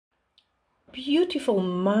beautiful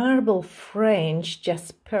marble French,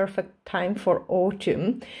 just perfect time for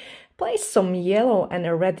autumn. Place some yellow and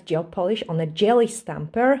a red gel polish on a jelly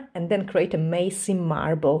stamper and then create a messy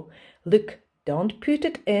marble. Look, don't put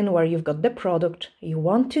it in where you've got the product. You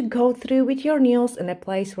want to go through with your nails in a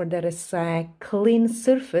place where there is a clean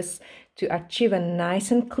surface to achieve a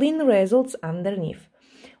nice and clean results underneath.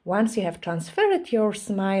 Once you have transferred your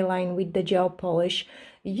smile line with the gel polish,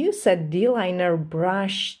 use a D-liner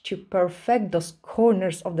brush to perfect those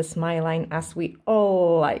corners of the smile line as we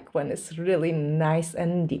all like when it's really nice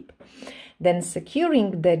and deep. Then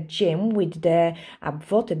securing the gem with the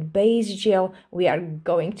upvoted base gel, we are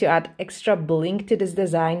going to add extra bling to this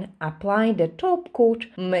design. Apply the top coat.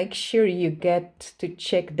 Make sure you get to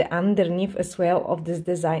check the underneath as well of this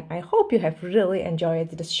design. I hope you have really enjoyed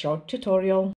this short tutorial.